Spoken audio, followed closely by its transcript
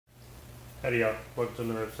Howdy y'all, welcome to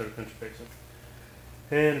another episode of Country Fixing.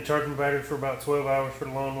 And I charged my battery for about 12 hours for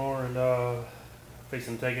the lawnmower, and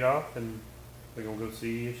fixing to take it off, and we're gonna go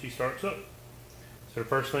see if she starts up. So the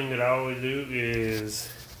first thing that I always do is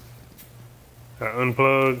I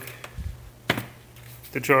unplug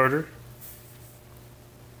the charger.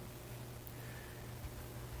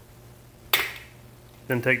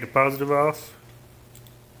 Then take the positive off.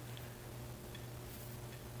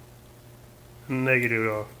 And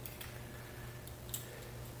negative off.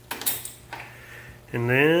 And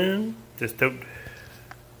then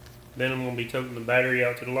then I'm going to be toting the battery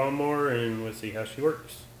out to the lawnmower, and we'll see how she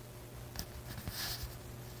works.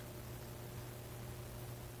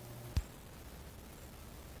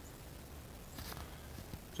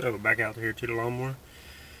 So back out here to the lawnmower.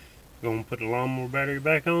 Going to put the lawnmower battery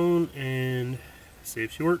back on and see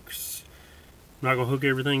if she works. I'm not going to hook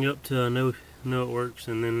everything up till I know it works,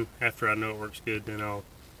 and then after I know it works good, then I'll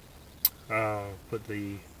put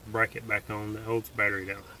the bracket back on that holds the battery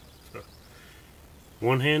down. So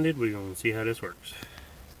one-handed, we're going to see how this works.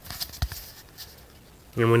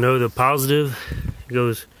 And we know the positive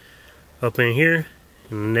goes up in here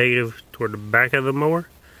and the negative toward the back of the mower,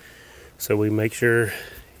 so we make sure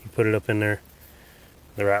you put it up in there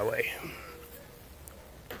the right way.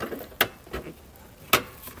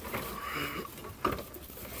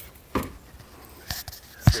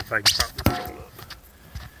 See if I can prop this all up.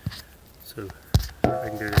 So I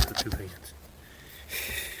can do this with two hands.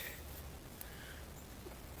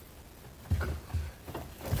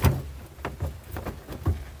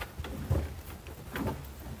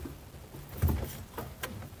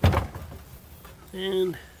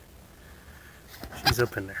 And she's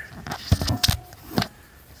up in there.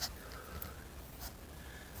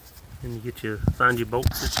 And you find your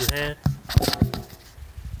bolts that you had.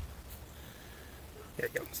 There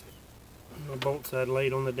you go. My bolts I'd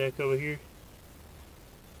laid on the deck over here.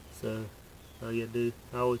 So all you gotta do,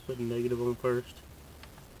 I always put the negative on first.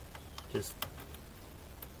 Just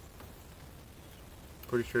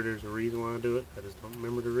pretty sure there's a reason why I do it. I just don't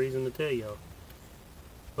remember the reason to tell y'all.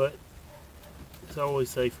 But it's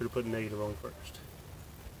always safer to put negative on first.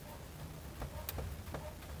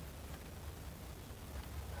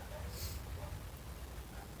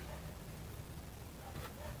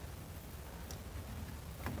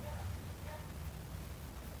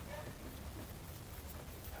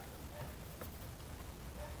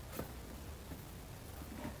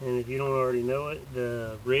 And if you don't already know it,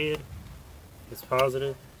 the red is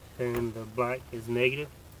positive and the black is negative.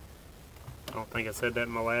 I don't think I said that in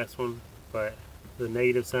my last one, but the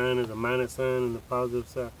negative sign is a minus sign and the positive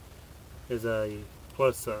sign is a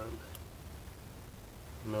plus sign.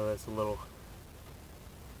 I know that's a little,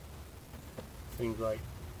 seems like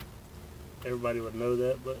everybody would know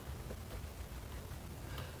that, but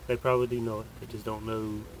they probably do know it. They just don't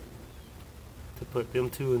know to put them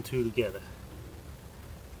two and two together.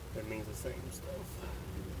 That means the same stuff.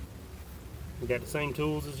 We got the same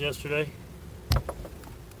tools as yesterday.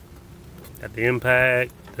 Got the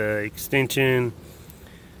impact, the extension,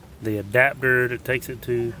 the adapter that takes it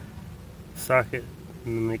to the socket,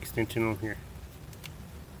 and then the extension on here.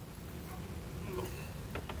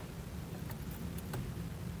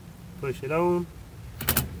 Push it on.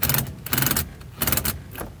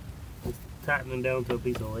 Just tightening down to a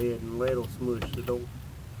piece of lead, and lead will smush, so don't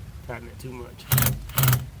tighten it too much.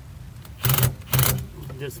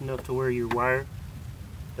 Just enough to where your wire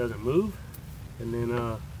doesn't move, and then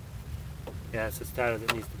yeah, it's as tight as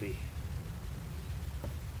it needs to be.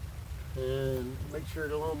 And make sure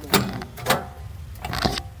the lawnmower works.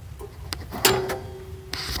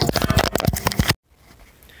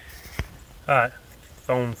 Alright,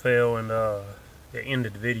 phone fell and it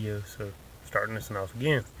ended the video, so starting this one off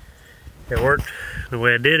again. It worked the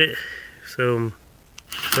way I did it, so I'm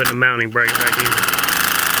putting the mounting bracket back in.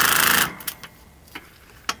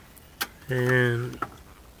 And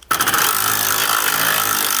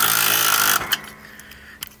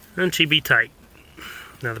she be tight.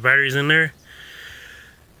 Now the battery's in there,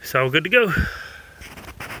 it's all good to go.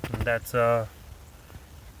 And that's how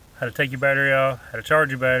to take your battery off, how to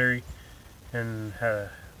charge your battery, and how to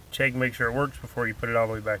check, make sure it works before you put it all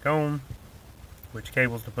the way back on, which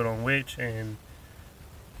cables to put on which, and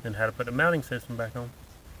then how to put the mounting system back on.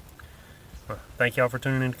 Well, thank y'all for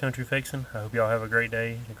tuning in to Country Fixing. I hope y'all have a great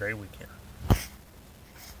day and a great weekend.